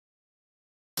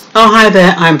Oh, hi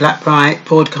there, I'm Blackbright,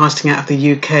 broadcasting out of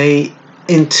the UK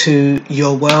into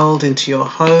your world, into your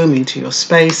home, into your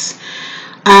space.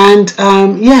 And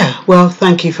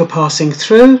thank you for passing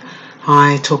through.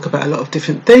 I talk about a lot of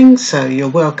different things, so you're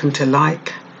welcome to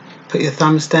like, put your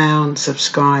thumbs down,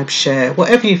 subscribe, share,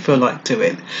 whatever you feel like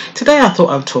doing. Today I thought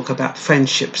I would talk about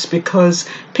friendships because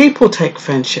people take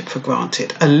friendship for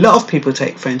granted. A lot of people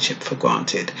take friendship for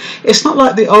granted. It's not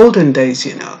like the olden days,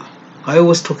 you know. I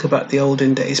always talk about the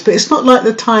olden days, but it's not like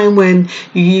the time when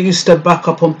you used to back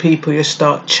up on people, you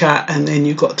start chat and then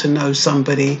you got to know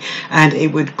somebody and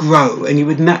it would grow and you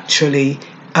would naturally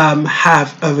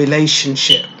have a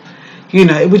relationship. You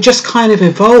know, it would just kind of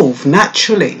evolve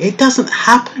naturally. It doesn't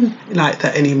happen like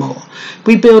that anymore.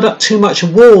 We build up too much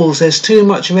walls. There's too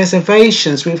much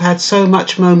reservations. We've had so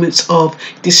much moments of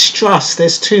distrust.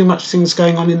 There's too much things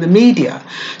going on in the media.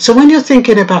 So when you're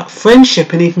thinking about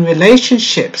friendship and even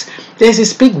relationships, there's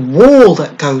this big wall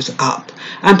that goes up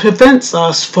and prevents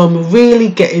us from really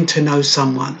getting to know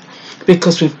someone,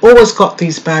 because we've always got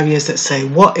these barriers that say,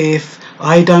 what if?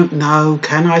 I don't know,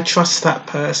 can I trust that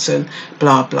person,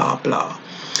 blah, blah, blah.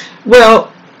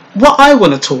 Well, what I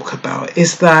want to talk about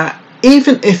is that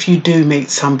even if you do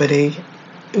meet somebody,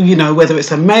 you know, whether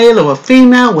it's a male or a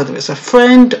female, whether it's a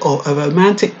friend or a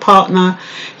romantic partner,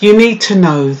 you need to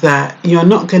know that you're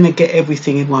not going to get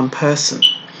everything in one person.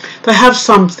 They have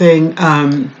something,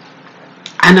 and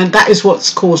that is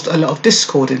what's caused a lot of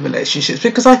discord in relationships,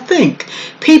 because I think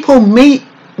people meet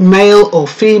male or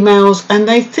females and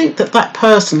they think that that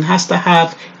person has to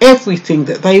have everything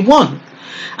that they want,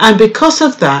 and because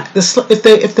of that,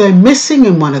 if they're missing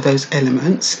in one of those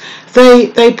elements,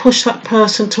 they push that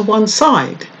person to one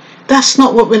side. That's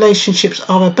not what relationships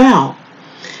are about.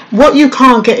 What you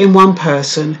can't get in one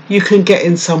person, you can get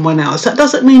in someone else. That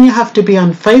doesn't mean you have to be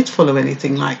unfaithful or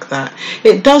anything like that.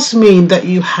 It does mean that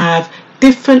you have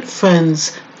different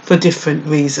friends for different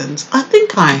reasons. I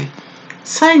think I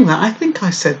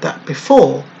said that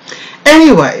before.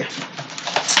 Anyway,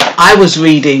 I was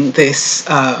reading this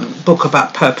book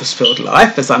about purpose-filled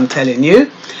life, as I'm telling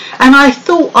you, and I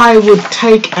thought I would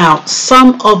take out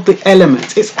some of the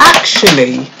elements. It's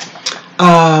actually,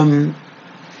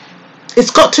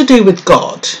 it's got to do with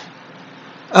God,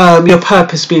 your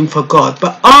purpose being for God,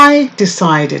 but I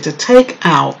decided to take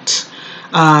out,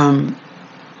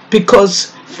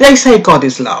 because they say God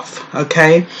is love,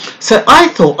 okay? So I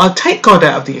thought I'll take God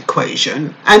out of the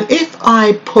equation, and if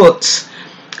I put,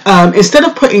 instead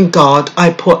of putting God,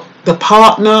 I put the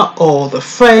partner or the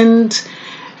friend,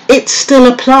 it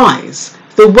still applies.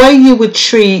 The way you would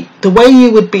treat, the way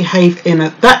you would behave in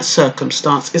that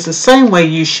circumstance is the same way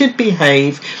you should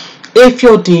behave if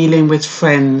you're dealing with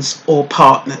friends or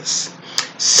partners.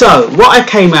 So what I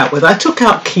came out with, I took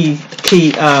out key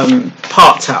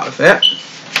parts out of it.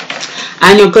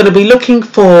 And you're going to be looking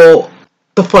for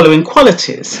the following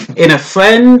qualities in a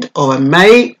friend or a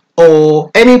mate or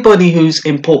anybody who's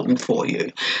important for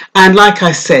you. And like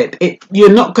I said,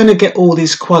 you're not going to get all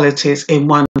these qualities in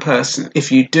one person.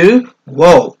 If you do,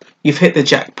 whoa, you've hit the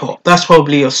jackpot. That's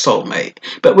probably your soulmate.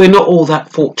 But we're not all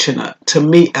that fortunate to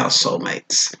meet our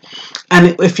soulmates.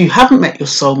 And if you haven't met your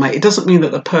soulmate, it doesn't mean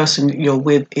that the person you're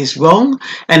with is wrong.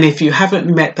 And if you haven't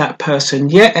met that person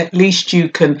yet, at least you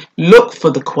can look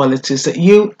for the qualities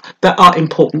that are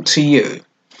important to you.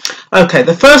 Okay,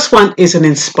 the first one is an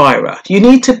inspirer. You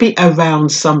need to be around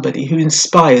somebody who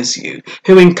inspires you,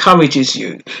 who encourages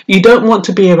you. You don't want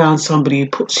to be around somebody who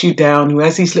puts you down, who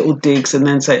has these little digs and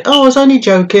then say, oh, I was only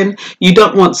joking. You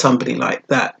don't want somebody like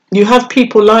that. You have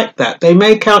people like that. They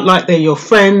make out like they're your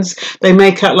friends. They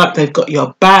make out like they've got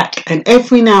your back. And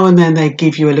every now and then they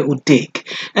give you a little dig.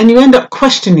 And you end up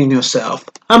questioning yourself.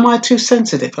 Am I too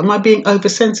sensitive? Am I being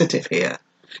oversensitive here?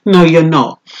 No, you're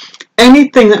not.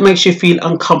 Anything that makes you feel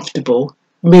uncomfortable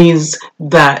means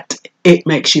that it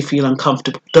makes you feel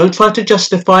uncomfortable. Don't try to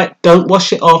justify it. Don't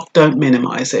wash it off. Don't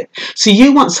minimize it. So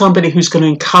you want somebody who's going to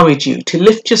encourage you, to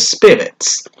lift your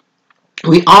spirits.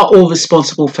 We are all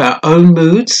responsible for our own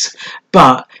moods,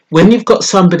 but when you've got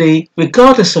somebody,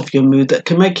 regardless of your mood, that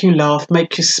can make you laugh,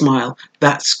 make you smile,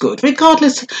 that's good.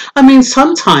 Regardless, I mean,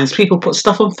 sometimes people put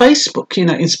stuff on Facebook, you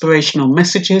know, inspirational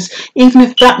messages, even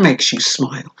if that makes you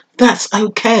smile, that's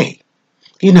okay.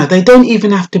 You know, they don't even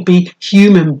have to be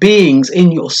human beings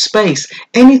in your space.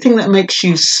 Anything that makes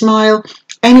you smile,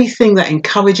 anything that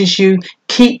encourages you,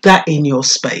 keep that in your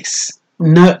space.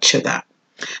 Nurture that.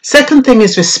 Second thing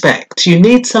is respect. You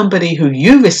need somebody who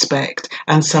you respect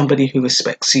and somebody who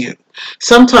respects you.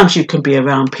 Sometimes you can be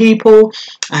around people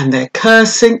and they're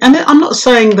cursing. And I'm not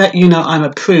saying that, you know, I'm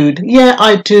a prude. Yeah,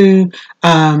 I do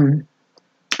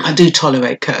I do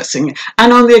tolerate cursing,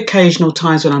 and on the occasional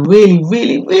times when I'm really,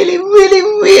 really, really, really,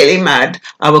 really mad,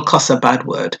 I will cuss a bad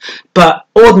word. But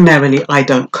ordinarily, I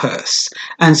don't curse.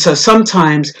 And so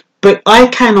sometimes, but I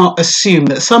cannot assume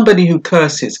that somebody who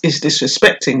curses is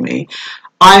disrespecting me.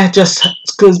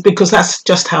 Because that's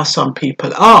just how some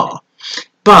people are.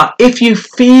 But if you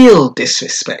feel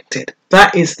disrespected,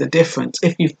 that is the difference.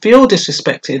 If you feel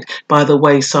disrespected by the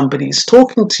way somebody is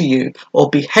talking to you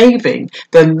or behaving,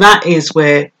 then that is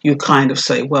where you kind of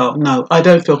say, well, no, I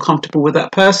don't feel comfortable with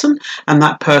that person, and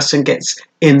that person gets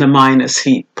in the minus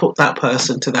heat. Put that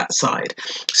person to that side.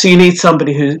 So you need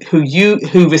somebody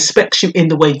who respects you in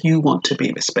the way you want to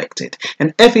be respected,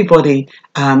 and everybody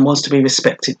wants to be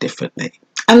respected differently.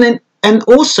 And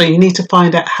also you need to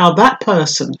find out how that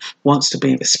person wants to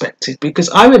be respected. Because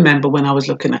I remember when I was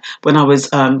going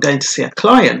to see a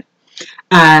client,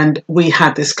 and we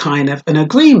had this kind of an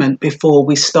agreement before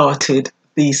we started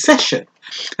the session.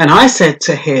 And I said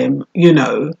to him, you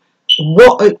know,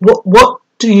 what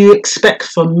do you expect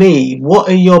from me? What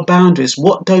are your boundaries?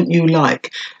 What don't you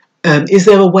like? Is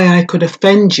there a way I could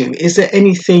offend you? Is there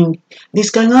anything? And he's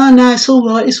going, oh no, it's all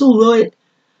right, it's all right.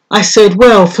 I said,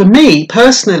 well, for me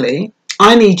personally,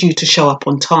 I need you to show up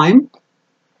on time,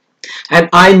 and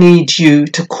I need you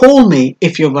to call me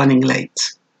if you're running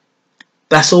late.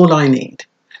 That's all I need.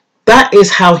 That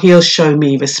is how he'll show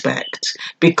me respect,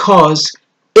 because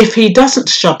if he doesn't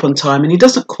show up on time and he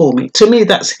doesn't call me, to me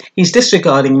he's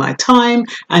disregarding my time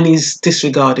and he's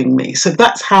disregarding me. So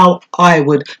that's how I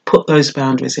would put those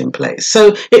boundaries in place.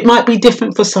 So it might be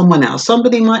different for someone else.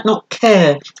 Somebody might not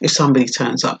care if somebody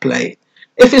turns up late.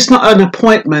 If it's not an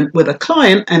appointment with a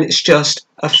client and it's just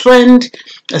a friend,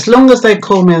 as long as they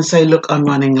call me and say, look, I'm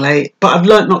running late, but I've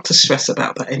learned not to stress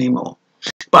about that anymore.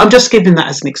 But I'm just giving that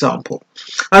as an example.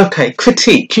 Okay,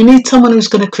 critique. You need someone who's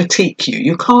going to critique you.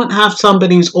 You can't have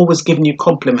somebody who's always giving you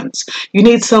compliments. You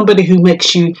need somebody who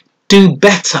makes you do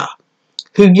better,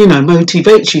 who, you know,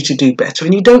 motivates you to do better.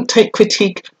 And you don't take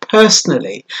critique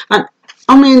personally. And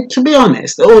I mean, to be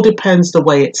honest, it all depends the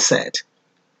way it's said.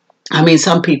 I mean,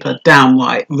 some people are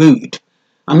downright rude.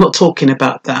 I'm not talking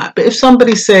about that. But if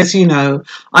somebody says, you know,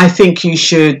 I think you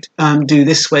should do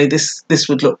this way, this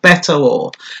would look better,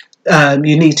 or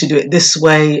you need to do it this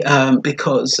way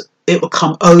because it will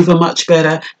come over much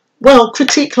better. Well,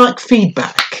 critique like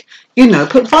feedback. You know,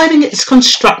 providing it's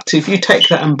constructive, you take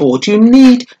that on board. You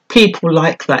need people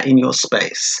like that in your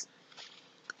space.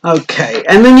 Okay,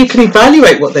 and then you can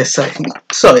evaluate what they're saying.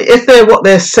 Sorry, if what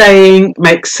they're saying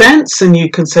makes sense and you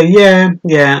can say, yeah,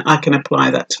 I can apply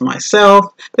that to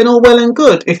myself, then all well and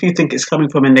good. If you think it's coming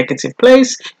from a negative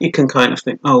place, you can kind of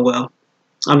think, oh, well,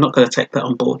 I'm not going to take that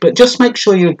on board. But just make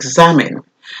sure you examine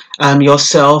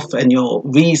yourself and your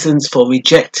reasons for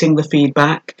rejecting the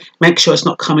feedback. Make sure it's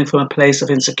not coming from a place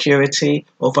of insecurity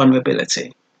or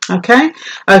vulnerability. Okay,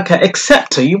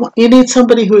 acceptor. You need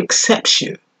somebody who accepts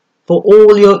you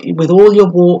with all your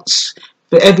warts,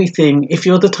 for everything. If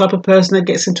you're the type of person that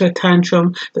gets into a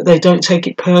tantrum, that they don't take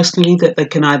it personally, that they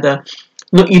can either...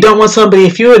 No, you don't want somebody,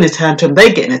 if you're in a tantrum,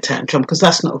 they get in a tantrum, because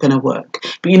that's not going to work.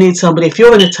 But you need somebody, if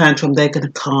you're in a tantrum, they're going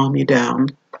to calm you down.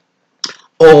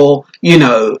 Or, you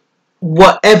know,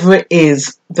 whatever it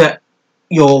is that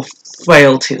your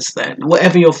frailties then,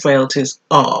 whatever your frailties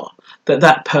are,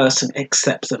 that person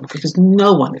accepts them, because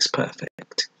no one is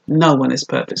perfect. No one is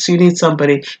perfect. So you need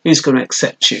somebody who's going to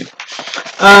accept you.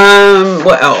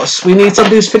 What else? We need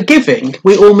somebody who's forgiving.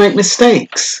 We all make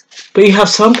mistakes. But you have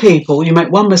some people, you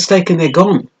make one mistake and they're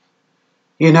gone.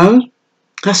 You know?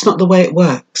 That's not the way it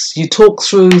works. You talk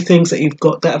through things that you've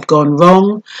got that have gone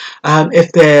wrong.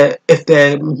 If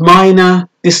they're minor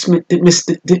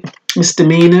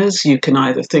misdemeanors, you can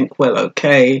either think, well,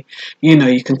 okay, you know,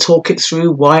 you can talk it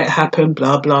through why it happened,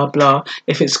 blah, blah, blah.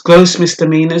 If it's gross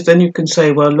misdemeanors, then you can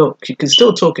say, well, look, you can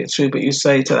still talk it through, but you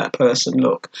say to that person,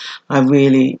 look, I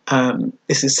really,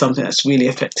 this is something that's really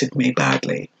affected me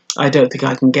badly. I don't think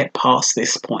I can get past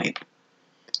this point.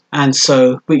 And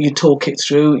so, but you talk it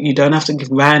through. You don't have to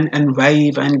rant and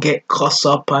rave and get cross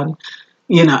up and,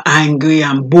 you know, angry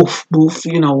and boof,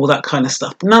 you know, all that kind of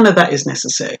stuff. None of that is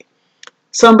necessary.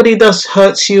 Somebody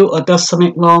hurts you or does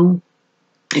something wrong,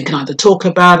 you can either talk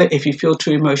about it. If you feel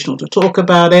too emotional to talk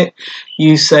about it,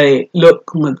 you say, look,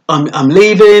 I'm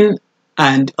leaving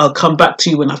and I'll come back to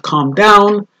you when I've calmed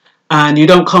down. And you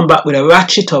don't come back with a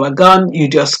ratchet or a gun. You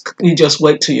just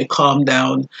wait till you calm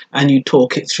down and you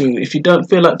talk it through. If you don't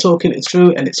feel like talking it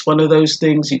through and it's one of those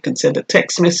things, you can send a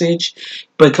text message,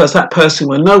 because that person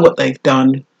will know what they've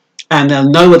done and they'll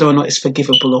know whether or not it's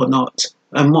forgivable or not.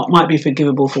 And what might be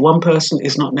forgivable for one person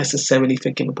is not necessarily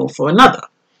forgivable for another.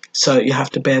 So you have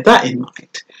to bear that in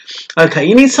mind. Okay,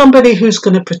 you need somebody who's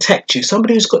going to protect you,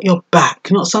 somebody who's got your back,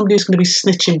 not somebody who's going to be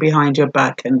snitching behind your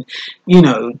back and, you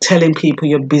know, telling people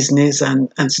your business and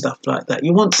stuff like that.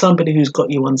 You want somebody who's got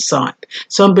you on side.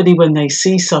 Somebody, when they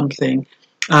see something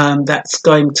that's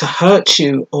going to hurt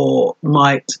you or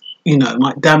might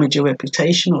damage your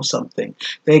reputation or something,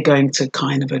 they're going to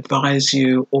kind of advise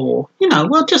you, or,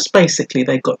 well, just basically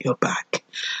they got your back.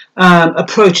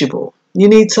 Approachable. You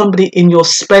need somebody in your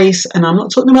space, and I'm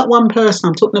not talking about one person,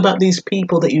 I'm talking about these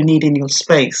people that you need in your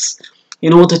space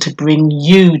in order to bring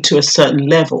you to a certain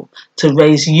level, to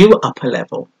raise you up a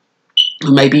level,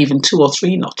 or maybe even 2 or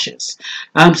 3 notches.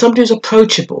 Somebody who's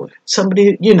approachable,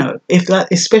 somebody,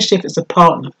 especially if it's a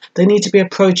partner, they need to be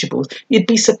approachable. You'd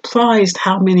be surprised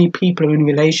how many people are in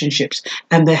relationships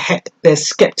and they're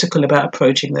skeptical about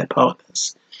approaching their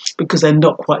partners because they're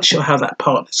not quite sure how that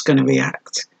partner's going to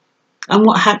react. And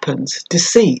what happens?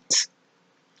 Deceit.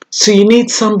 So you need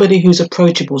somebody who's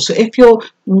approachable. So if you're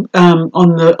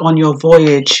on your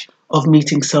voyage of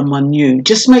meeting someone new,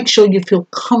 just make sure you feel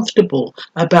comfortable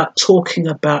about talking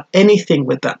about anything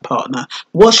with that partner.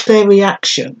 Watch their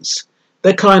reactions.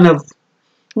 They're kind of,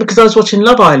 because I was watching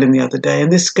Love Island the other day,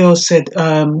 and this girl said,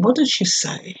 what did she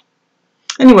say?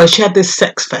 Anyway, she had this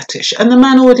sex fetish, and the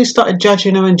man already started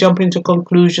judging her and jumping to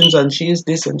conclusions, and she is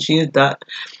this and she is that.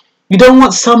 You don't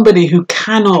want somebody who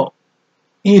cannot,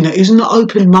 who's not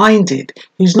open-minded,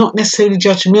 who's not necessarily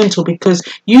judgmental, because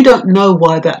you don't know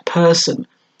why that person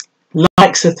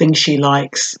likes the things she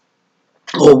likes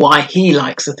or why he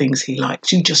likes the things he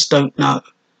likes. You just don't know.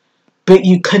 But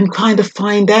you can kind of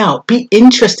find out. Be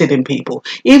interested in people.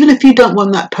 Even if you don't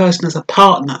want that person as a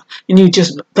partner and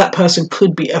that person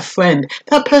could be a friend,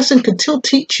 that person could still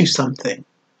teach you something.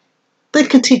 They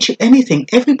could teach you anything.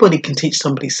 Everybody can teach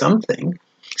somebody something.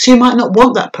 So you might not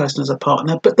want that person as a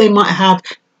partner, but they might have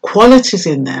qualities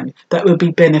in them that would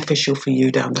be beneficial for you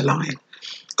down the line.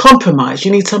 Compromise.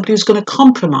 You need somebody who's going to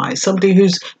compromise, somebody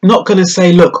who's not going to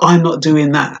say, look, I'm not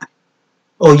doing that,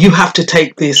 or you have to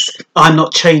take this, I'm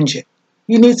not changing.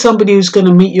 You need somebody who's going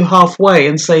to meet you halfway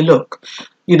and say, look,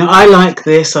 I like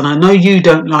this and I know you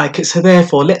don't like it, so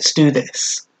therefore let's do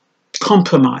this.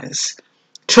 Compromise.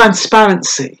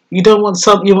 Transparency. You want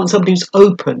somebody who's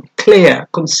open, clear,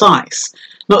 concise,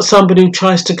 not somebody who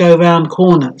tries to go around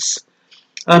corners.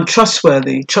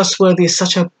 Trustworthy. Trustworthy is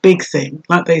such a big thing.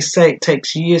 Like they say, it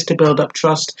takes years to build up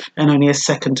trust and only a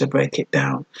second to break it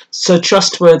down. So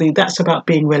trustworthy, that's about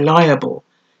being reliable.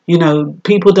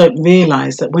 People don't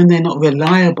realize that when they're not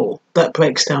reliable, that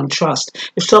breaks down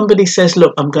trust. If somebody says,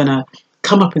 look, I'm going to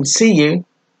come up and see you,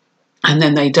 and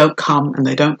then they don't come and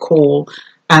they don't call,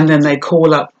 and then they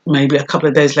call up maybe a couple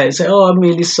of days later and say, oh, I'm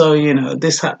really sorry,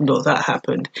 this happened or that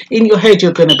happened. In your head,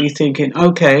 you're going to be thinking,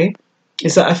 okay,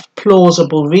 is that a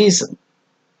plausible reason?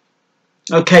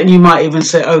 Okay, and you might even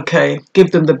say, okay,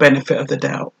 give them the benefit of the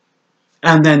doubt.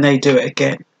 And then they do it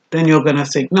again. Then you're going to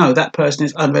think, no, that person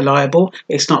is unreliable.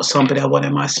 It's not somebody I want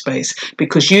in my space.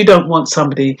 Because you don't want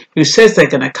somebody who says they're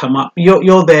going to come up.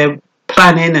 You're there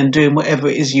planning and doing whatever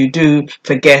it is you do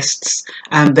for guests,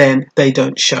 and then they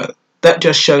don't show. That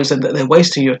just shows them that they're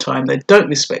wasting your time. They don't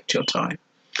respect your time.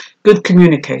 Good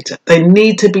communicator. They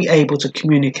need to be able to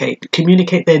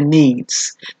communicate their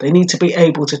needs. They need to be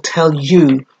able to tell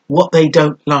you what they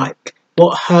don't like,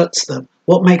 what hurts them,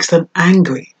 what makes them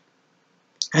angry.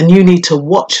 And you need to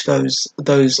watch those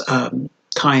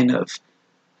kind of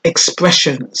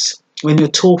expressions when you're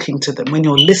talking to them, when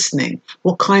you're listening.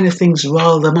 What kind of things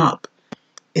rile them up?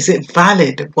 Is it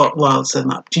valid what riles them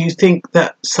up? Do you think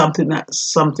that is something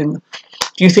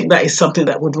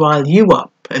that would rile you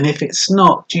up? And if it's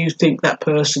not, do you think that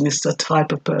person is the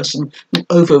type of person who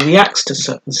overreacts to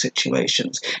certain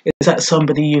situations? Is that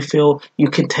somebody you feel you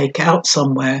can take out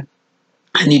somewhere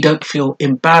and you don't feel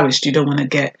embarrassed? You don't want to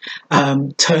get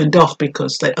turned off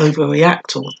because they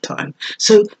overreact all the time.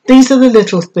 So these are the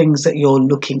little things that you're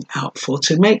looking out for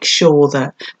to make sure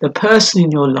that the person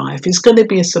in your life is going to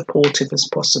be as supportive as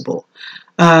possible.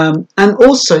 And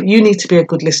also, you need to be a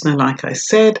good listener, like I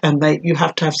said, and you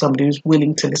have to have somebody who's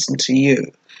willing to listen to you.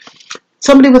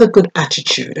 Somebody with a good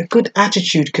attitude. A good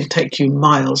attitude can take you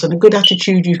miles, and a good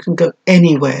attitude, you can go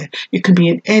anywhere. You can be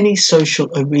in any social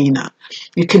arena.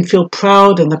 You can feel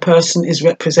proud, and the person is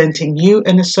representing you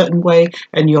in a certain way,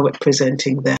 and you're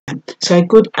representing them. So a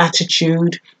good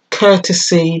attitude,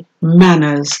 courtesy,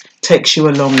 manners takes you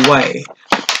a long way.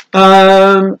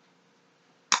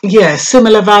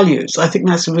 Similar values. I think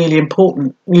that's really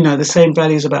important. The same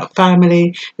values about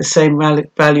family, the same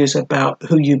values about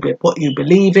what you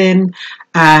believe in,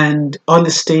 and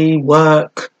honesty,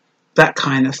 work, that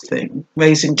kind of thing,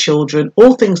 raising children,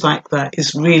 all things like that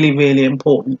is really, really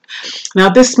important. Now,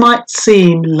 this might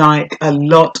seem like a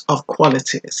lot of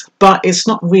qualities, but it's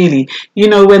not really. You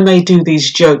know, when they do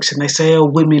these jokes and they say, oh,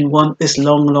 women want this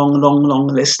long, long, long, long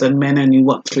list and men only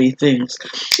want 3 things.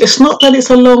 It's not that it's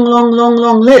a long, long, long,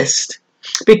 long list,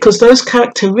 because those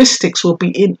characteristics will be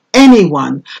in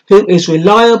anyone who is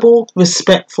reliable,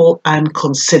 respectful and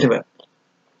considerate.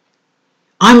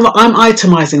 I'm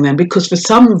itemizing them because for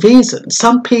some reason,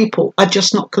 some people are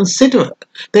just not considerate.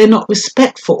 They're not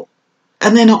respectful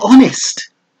and they're not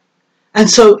honest. And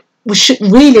so we should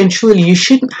really and truly, you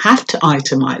shouldn't have to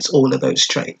itemize all of those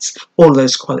traits, all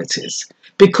those qualities.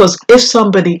 Because if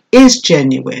somebody is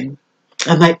genuine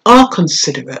and they are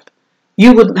considerate,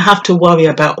 you wouldn't have to worry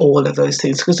about all of those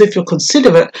things, because if you're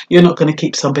considerate, you're not going to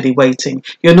keep somebody waiting.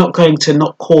 You're not going to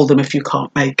not call them if you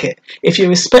can't make it. If you're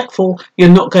respectful,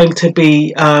 you're not going to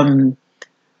be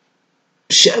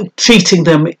treating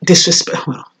them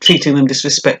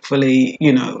disrespectfully,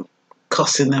 you know,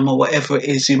 cussing them or whatever it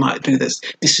is you might do that's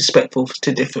disrespectful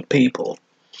to different people.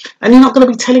 And you're not going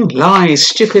to be telling lies,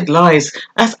 stupid lies.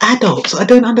 As adults, I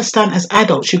don't understand, as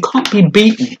adults, you can't be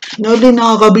beaten. Nobody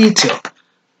knows how to beat you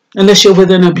unless you're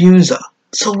with an abuser.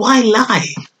 So why lie?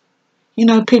 You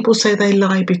know, people say they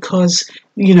lie because,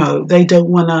 you know, they don't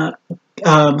want to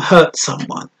hurt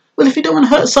someone. Well, if you don't want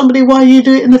to hurt somebody, why you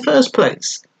do it in the first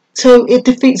place? So it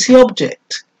defeats the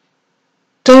object.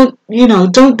 Don't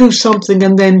do something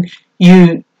and then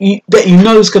that you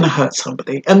know is going to hurt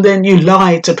somebody, and then you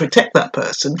lie to protect that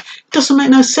person. It doesn't make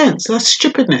no sense. That's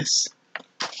stupidness.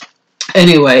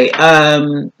 Anyway,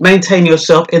 maintain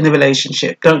yourself in the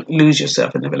relationship. Don't lose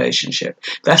yourself in the relationship.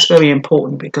 That's very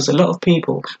important, because a lot of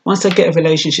people, once they get a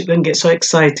relationship, then get so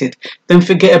excited, then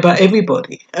forget about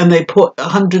everybody, and they put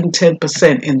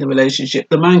 110% in the relationship.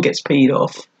 The man gets peed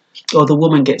off, or the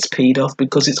woman gets peed off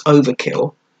because it's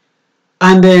overkill.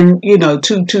 And then, you know,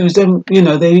 twos, then, you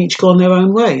know, they each gone their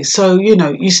own way. So, you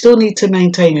know, you still need to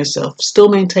maintain yourself, still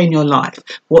maintain your life.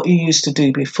 What you used to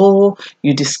do before,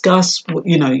 you discuss with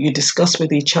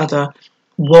each other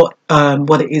what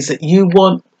it is that you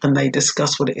want, and they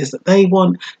discuss what it is that they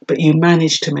want, but you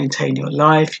manage to maintain your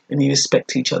life and you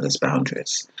respect each other's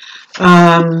boundaries.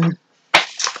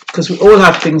 Because we all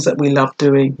have things that we love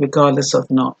doing, regardless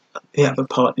of not you have a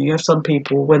partner. You have some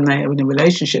people, when they are in a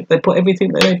relationship, they put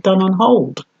everything that they've done on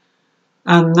hold,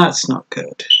 and that's not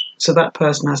good. So that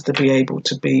person has to be able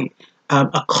to be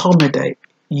accommodate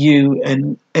you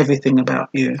and everything about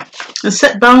you, and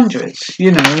set boundaries.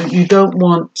 You know, you don't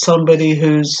want somebody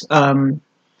who's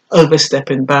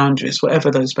overstepping boundaries, whatever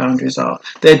those boundaries are.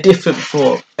 They're different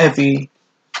for everybody,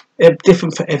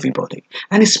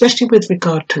 and especially with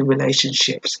regard to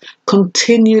relationships.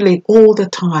 Continually, all the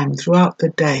time, throughout the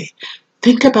day,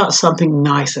 think about something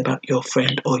nice about your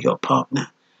friend or your partner.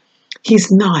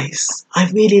 He's nice. I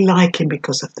really like him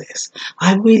because of this.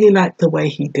 I really like the way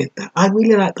he did that. I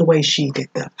really like the way she did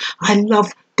that. I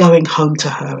love going home to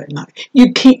her at night.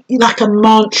 You keep, like a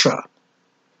mantra,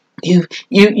 you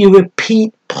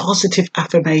repeat positive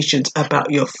affirmations about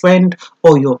your friend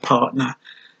or your partner.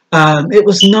 It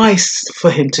was nice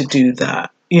for him to do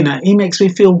that. You know, he makes me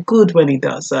feel good when he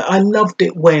does that. I loved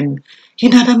it when, you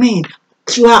know what I mean?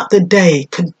 Throughout the day,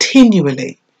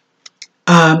 continually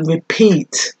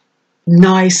repeat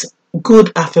nice,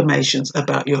 good affirmations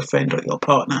about your friend or your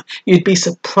partner. You'd be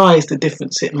surprised the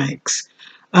difference it makes.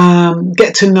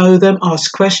 Get to know them,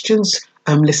 ask questions,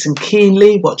 listen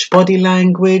keenly, watch body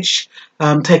language,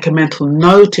 take a mental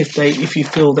note if you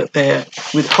feel that they're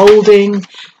withholding,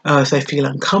 if they feel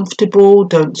uncomfortable.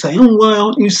 Don't say, oh, why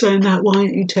aren't you saying that? Why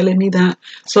aren't you telling me that?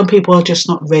 Some people are just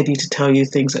not ready to tell you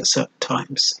things at certain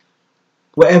times.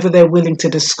 Whatever they're willing to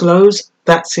disclose,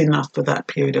 that's enough for that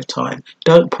period of time.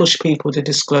 Don't push people to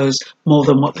disclose more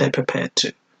than what they're prepared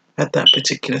to at that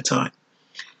particular time.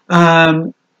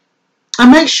 And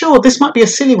make sure, this might be a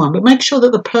silly one, but make sure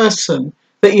that the person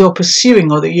that you're pursuing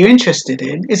or that you're interested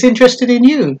in is interested in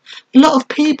you. A lot of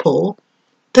people,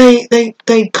 they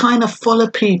kind of follow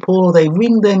people, or they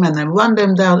ring them and then run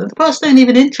them down. The person ain't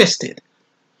even interested.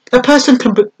 A person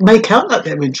can make out like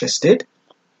they're interested,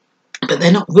 but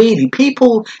they're not really.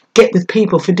 People get with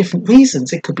people for different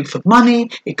reasons. It could be for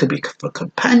money, it could be for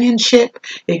companionship,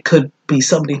 it could be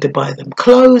somebody to buy them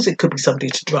clothes, it could be somebody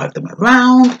to drive them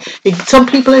around. Some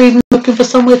people are even looking for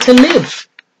somewhere to live.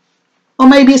 Or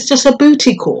maybe it's just a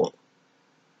booty call.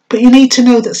 But you need to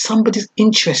know that somebody's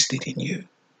interested in you.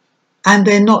 And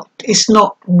it's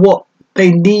not what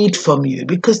they need from you,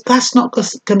 because that's not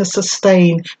going to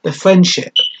sustain the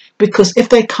friendship. Because if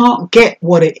they can't get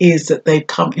what it is that they've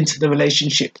come into the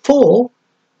relationship for,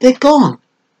 they're gone.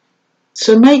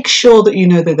 So make sure that you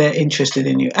know that they're interested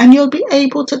in you, and you'll be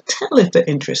able to tell if they're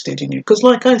interested in you. Because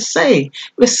like I say,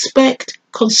 respect,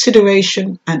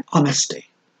 consideration, and honesty.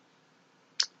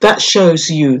 That shows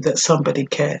you that somebody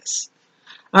cares.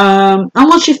 And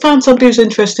once you found somebody who's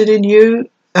interested in you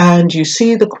and you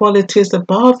see the qualities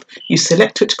above, you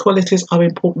select which qualities are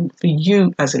important for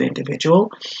you as an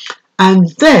individual. And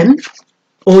then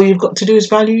all you've got to do is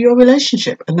value your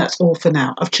relationship. And that's all for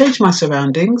now. I've changed my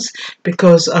surroundings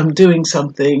because I'm doing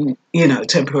something, you know,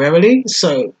 temporarily.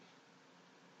 So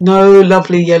no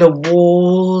lovely yellow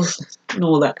walls and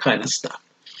all that kind of stuff.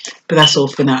 But that's all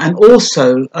for now. And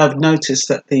also I've noticed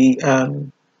that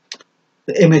the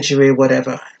imagery or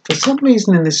whatever, for some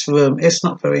reason in this room, it's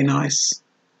not very nice.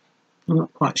 I'm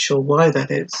not quite sure why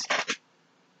that is.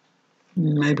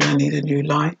 Maybe I need a new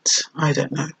light. I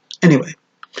don't know. Anyway,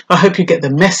 I hope you get the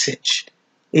message,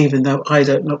 even though I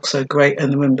don't look so great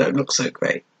and the room don't look so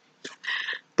great.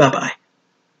 Bye-bye.